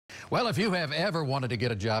Well, if you have ever wanted to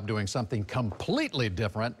get a job doing something completely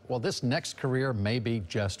different, well, this next career may be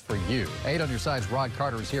just for you. 8 on your side's Rod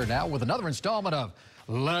Carter is here now with another installment of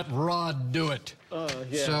Let Rod Do It.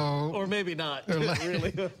 Yeah. So, or maybe not,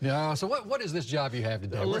 really. No, so what is this job you have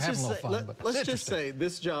today? We're having a little fun, but let's just say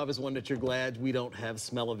this job is one that you're glad we don't have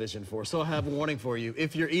smell-o-vision for. So I have a warning for you.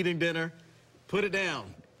 If you're eating dinner, put it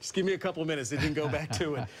down. Just give me a couple of minutes and you can go back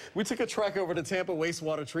to it. We took a trek over to Tampa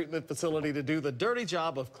Wastewater Treatment Facility to do the dirty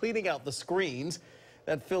job of cleaning out the screens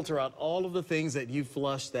that filter out all of the things that you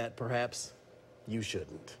flush that perhaps you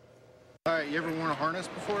shouldn't. All right, you ever worn a harness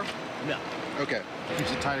before? No. Okay.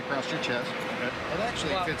 Keeps it tight across your chest. It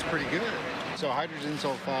actually fits pretty good. So hydrogen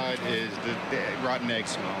sulfide is the rotten egg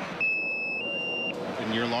smell.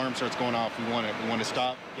 And your alarm starts going off, you want to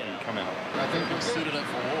stop, and come out. I think we're suited up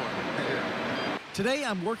for war. Yeah. Today,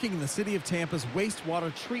 I'm working in the City of Tampa's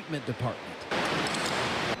wastewater treatment department.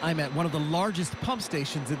 I'm at one of the largest pump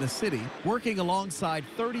stations in the city, working alongside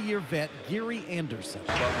 30-year vet Gary Anderson.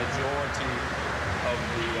 But majority of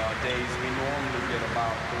the days, we normally get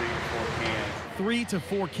about 3 to 4 cans. 3 to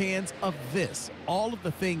 4 cans of this, all of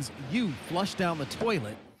the things you flush down the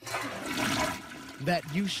toilet that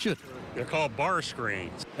you shouldn't. They're called bar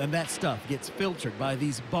screens. And that stuff gets filtered by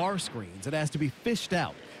these bar screens. It has to be fished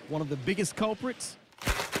out. One of the biggest culprits,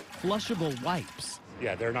 flushable wipes.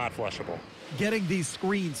 Yeah, they're not flushable. Getting these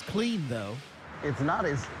screens clean, though, It's not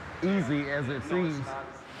as easy as it seems.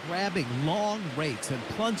 grabbing long rakes and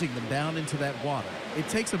plunging them down into that water. It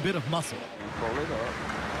takes a bit of muscle. Pull it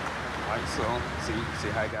up, like so. See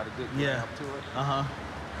how you got a good grab to it?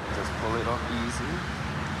 Just pull it up easy.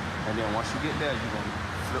 And then once you get there, you're going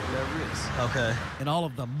to flip that wrist. Okay. And all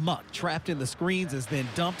of the muck trapped in the screens is then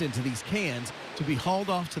dumped into these cans to be hauled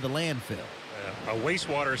off to the landfill. A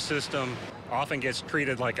wastewater system often gets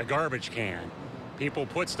treated like a garbage can. People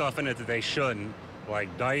put stuff in it that they shouldn't,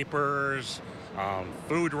 like diapers,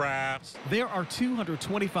 food wraps. There are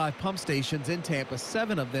 225 pump stations in Tampa.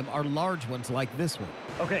 7 of them are large ones like this one.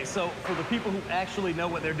 Okay, so for the people who actually know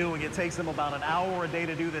what they're doing, it takes them about an hour a day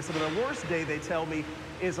to do this. And the worst day, they tell me,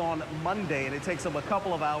 is on Monday, and it takes them a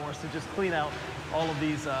couple of hours to just clean out all of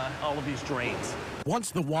these drains.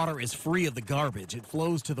 Once the water is free of the garbage, it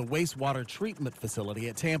flows to the wastewater treatment facility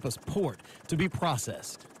at Tampa's port to be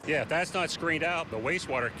processed. Yeah, if that's not screened out, the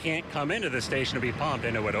wastewater can't come into the station to be pumped,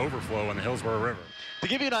 and it would overflow in the Hillsborough River. To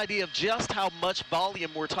give you an idea of just how much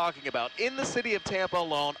volume we're talking about, in the city of Tampa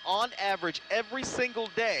alone, on average, every single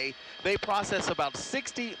day, they process about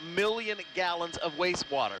 60 million gallons of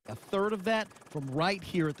wastewater. A third of that from right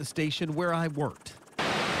here at the station where I worked.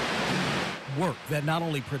 Work that not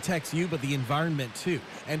only protects you, but the environment too.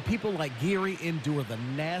 And people like Gary endure the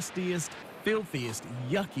nastiest, filthiest,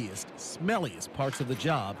 yuckiest, smelliest parts of the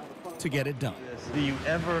job to get it done. Do you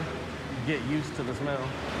ever get used to the smell?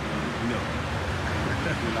 No.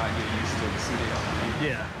 Do not get used to the smell.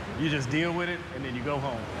 Yeah, you just deal with it and then you go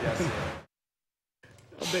home. Yes, sir.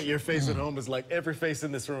 I bet your face at home is like every face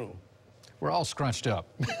in this room. we're all scrunched up.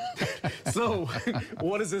 So,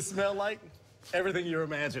 what does this smell like? Everything you're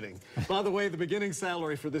imagining. By the way, the beginning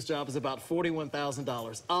salary for this job is about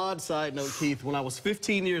 $41,000. Odd side note, Keith, when I was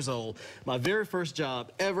 15 years old, my very first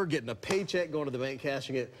job ever getting a paycheck, going to the bank,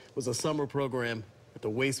 cashing it, was a summer program at the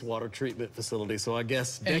wastewater treatment facility. So I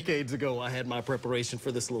guess decades ago, I had my preparation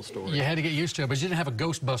for this little story. You had to get used to it, but you didn't have a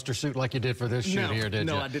Ghostbuster suit like you did for this shoot here, did you?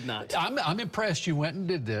 No, I did not. I'm impressed you went and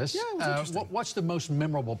did this. Yeah, it was interesting. What's the most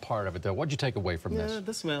memorable part of it, though? What'd you take away from Yeah, this?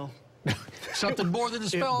 the smell. Something more than the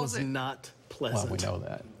smell? It was not pleasant. Well, we know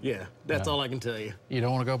that. Yeah, that's all I can tell you. You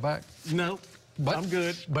don't want to go back? No, But, I'm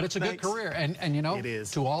good. But it's a Thanks. good career, and you know, It is.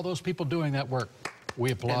 to all those people doing that work,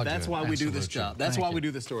 we applaud you. And that's why we do this Absolutely. job. That's Thank why you. we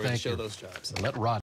do this story, to Thank show you. those jobs. Let Rod